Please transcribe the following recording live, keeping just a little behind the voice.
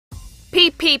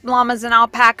sheep, llamas, and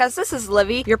alpacas. This is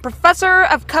Livy, your professor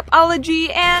of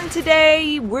cupology, and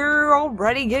today we're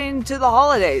already getting to the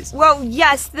holidays. Well,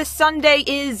 yes, this Sunday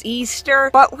is Easter,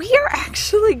 but we are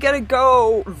actually gonna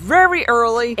go very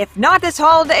early. If not, this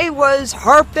holiday was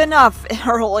harped enough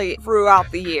early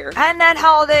throughout the year. And that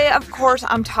holiday, of course,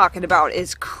 I'm talking about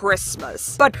is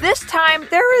Christmas. But this time,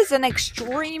 there is an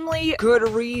extremely good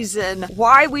reason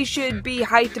why we should be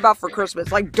hyped about for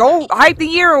Christmas. Like, don't hype the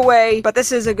year away, but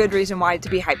this is a good reason why to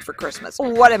be hyped for Christmas.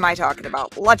 What am I talking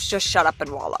about? Let's just shut up and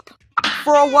wallop.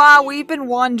 For a while, we've been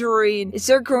wondering, is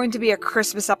there going to be a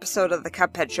Christmas episode of the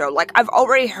Cuphead show? Like, I've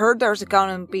already heard there's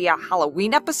going to be a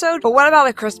Halloween episode, but what about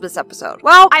a Christmas episode?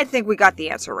 Well, I think we got the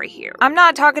answer right here. I'm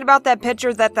not talking about that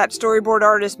picture that storyboard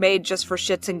artist made just for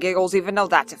shits and giggles, even though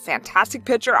that's a fantastic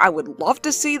picture. I would love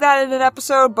to see that in an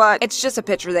episode, but it's just a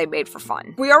picture they made for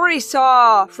fun. We already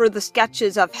saw for the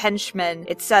sketches of henchmen,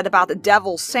 it said about the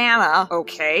devil Santa,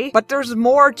 okay, but there's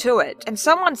more to it. And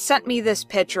someone sent me this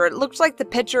picture. It looks like the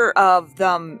picture of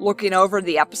them looking over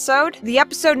the episode. The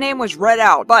episode name was read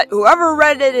out, but whoever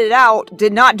read it out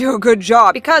did not do a good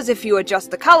job, because if you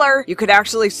adjust the color, you could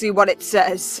actually see what it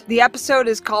says. The episode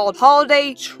is called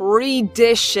Holiday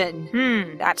Tradition.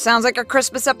 That sounds like a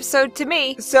Christmas episode to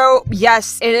me. So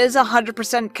yes, it is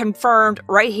 100% confirmed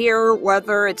right here,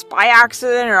 whether it's by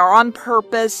accident or on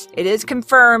purpose, it is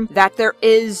confirmed that there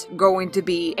is going to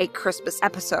be a Christmas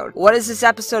episode. What is this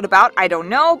episode about? I don't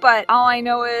know, but all I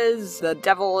know is the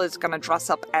devil is gonna dress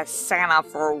up as Santa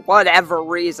for whatever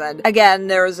reason. Again,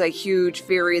 there's a huge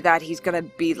theory that he's gonna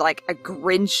be like a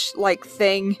Grinch-like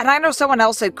thing. And I know someone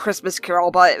else said Christmas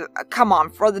Carol, but come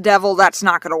on, for the devil, that's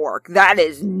not gonna work. That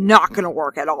is not gonna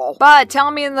work at all. But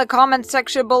tell me in the comments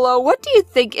section below, what do you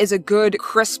think is a good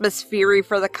Christmas theory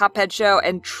for the Cuphead show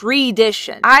and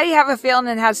tradition? I have a feeling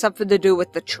it has something to do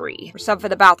with the tree, or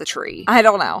something about the tree. I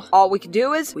don't know. All we can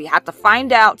do is we have to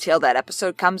find out till that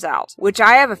episode comes out, which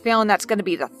I have a feeling that's gonna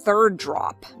be the third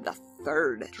drop. The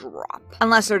third drop.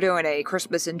 Unless they're doing a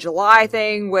Christmas in July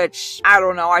thing, which, I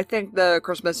don't know, I think the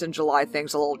Christmas in July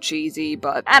thing's a little cheesy,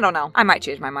 but I don't know. I might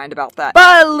change my mind about that.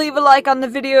 But leave a like on the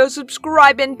video,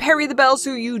 subscribe, and parry the bell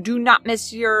so you do not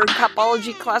miss your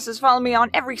cupology classes. Follow me on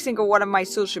every single one of my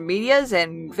social medias,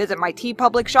 and visit my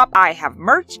TeePublic shop. I have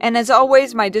merch, and as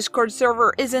always, my Discord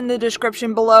server is in the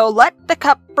description below. Let the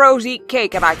Cup Bros eat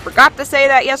cake, and I forgot to say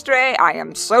that yesterday. I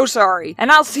am so sorry.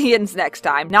 And I'll see you next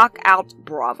time. Knockout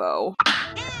Bravo.